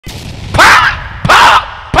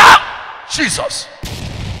Jesus.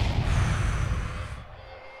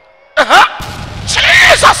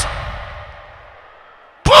 Jesus.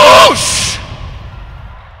 Push.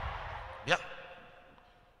 Yeah.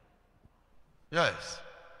 Yes.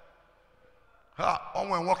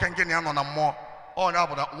 When walking in on a more, or now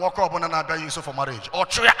walk up on another use for marriage. Or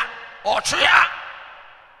tria. Or tria.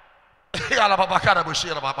 Yalababakara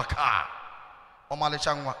Bushira Babaka. O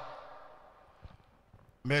Malichangwa.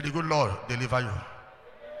 May the good Lord deliver you.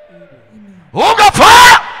 Oh, God,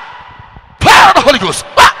 fire! Fire of the Holy Ghost.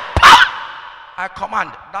 I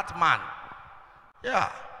command that man. Yeah.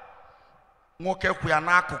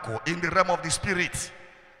 In the realm of the spirit.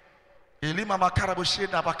 Elima Makarabu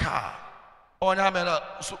Sheda Baka. Onyamela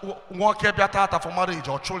Woke Biatata for marriage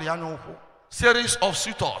or truly annual series of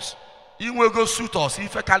suitors. You will go suitors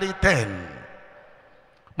if I call it 10.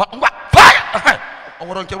 But what? Fire! I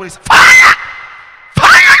don't care what it's fire!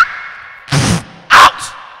 Fire!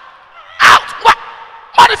 Out! Out! What?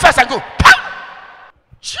 Manifest and go.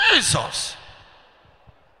 Jesus!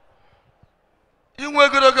 You will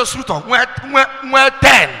go suitor. Where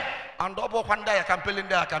 10? And double one day I can pay in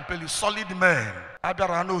there, I can pay you solid man. I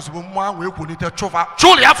better know one way we need to chova.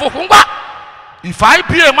 Truly, if I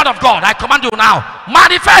be a man of God, I command you now,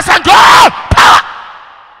 manifest and go! Power!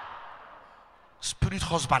 Spirit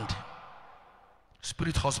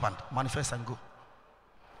husband, manifest and go.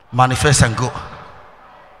 Manifest and go.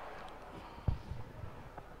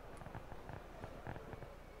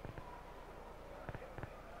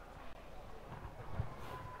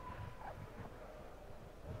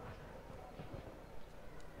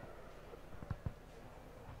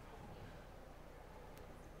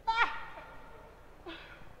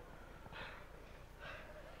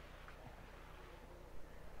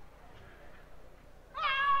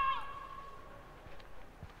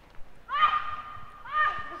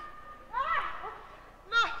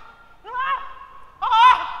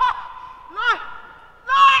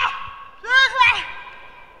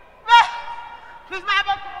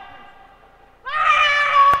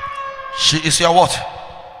 She is your what?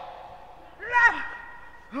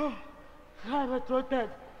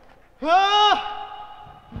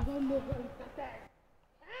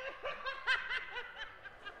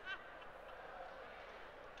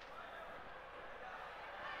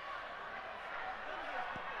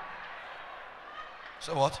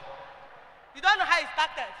 So what? You don't know how it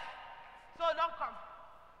started. So don't come.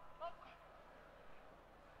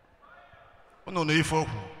 No, no, if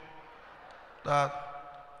that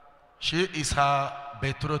she is her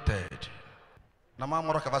betrothed.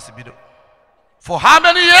 For how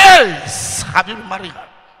many years have you been married?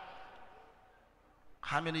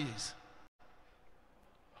 How many years?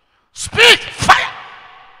 Speak! Fire!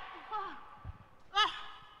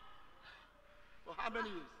 For how many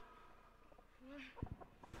years?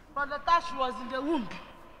 From the time she was in the womb.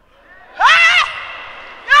 Ah!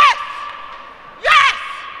 Yes! Yes!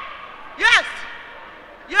 Yes!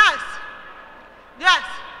 Yes! Yes!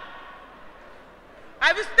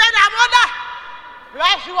 I visited her mother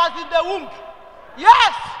while she was in the womb.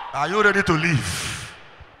 Yes! Are you ready to leave?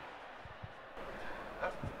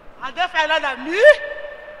 Are they finer than me?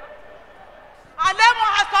 Are they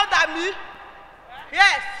more handsome than me?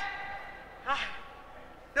 Yes.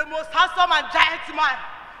 The most handsome and giant man.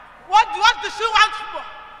 What does she want for?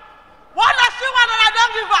 What does she want and I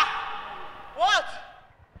don't give her? What?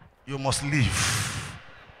 You must leave.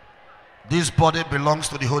 This body belongs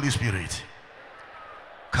to the Holy Spirit.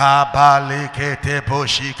 Kabalekete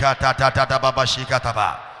boshika tata baba shika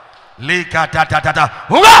taba. Lika tata.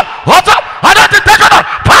 What's up? I don't think they're gonna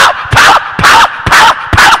power.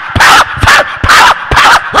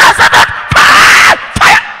 Where's the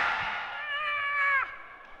fire?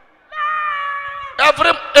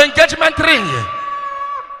 Every engagement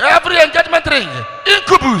ring,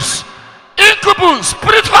 incubus,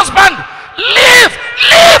 spirit husband, leave.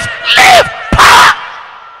 Power.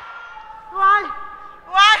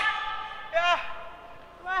 Why? Yeah.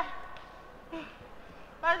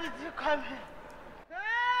 Why did you come here?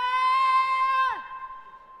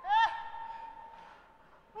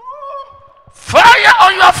 Fire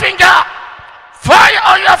on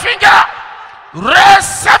your finger.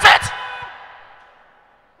 Receive it.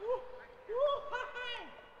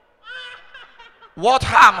 What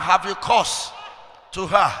harm have you caused to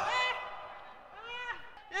her?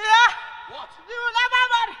 Yeah. What? She will never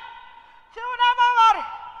marry.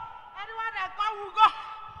 Anyone that come will go.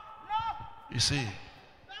 No. You see,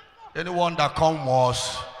 anyone that come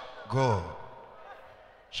must go.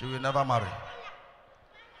 She will never marry.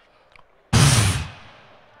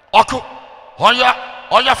 Oku, on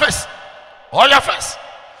your face.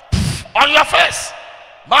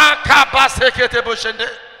 Makabasekete bushende.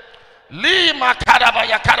 Lima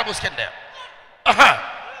kadabaya kadabuskende.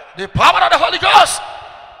 The power of the Holy Ghost.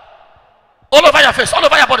 All over your face, all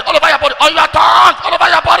over your body, all over your body, on your tongue, all over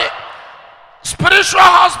your body. Spiritual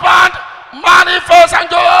husband, manifest and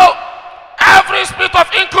go. Every spirit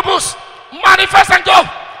of incubus, manifest and go.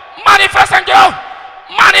 Manifest and go.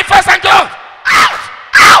 Manifest and go. Out,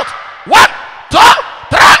 out. 1, 2,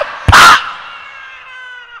 3, power.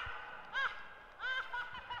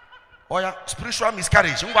 Oh yeah, spiritual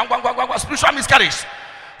miscarriage. Spiritual miscarriage.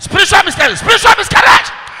 Spiritual miscarriage. Spiritual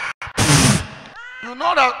miscarriage. You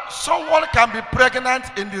know that someone can be pregnant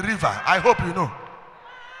in the river. I hope you know.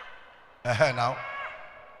 Now.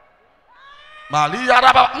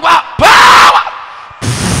 Power.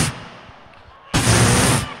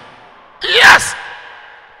 Yes.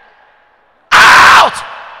 Out.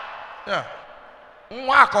 Yeah.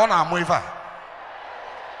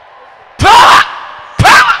 Power.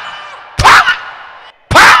 Power. Power.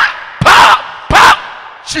 Power. Power. Power.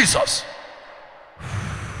 Jesus.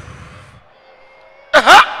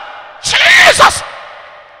 Jesus.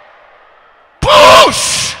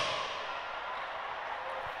 Push.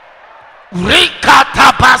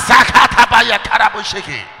 Rikata basakata baya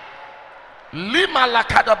karabushiki. Lima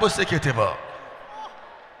lakada buseketebo.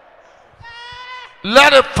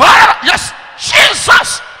 Let it fire. Yes,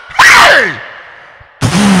 Jesus. Hey.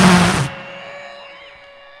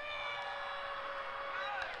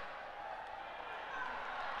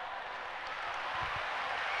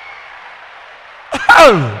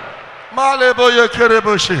 Oh. Maleboye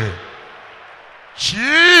kereboshe.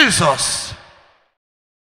 Jesus.